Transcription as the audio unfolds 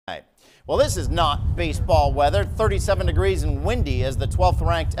Well, this is not baseball weather. 37 degrees and windy as the 12th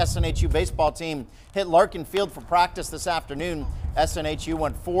ranked SNHU baseball team hit Larkin Field for practice this afternoon. SNHU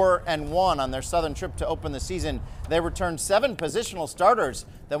went 4-1 on their southern trip to open the season. They returned 7 positional starters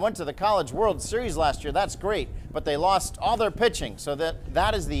that went to the College World Series last year. That's great, but they lost all their pitching, so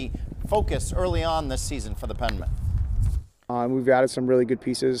that is the focus early on this season for the Penmen. We've added some really good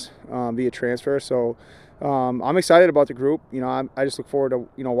pieces via transfer, so I'm excited about the group. I just look forward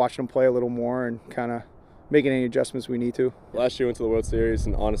to watching them play a little more and kind of making any adjustments we need to. Last year went to the World Series,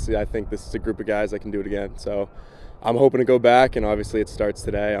 and honestly, I think this is a group of guys that can do it again. So I'm hoping to go back, and obviously it starts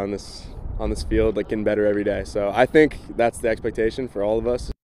today on this field, like getting better every day. So I think that's the expectation for all of us.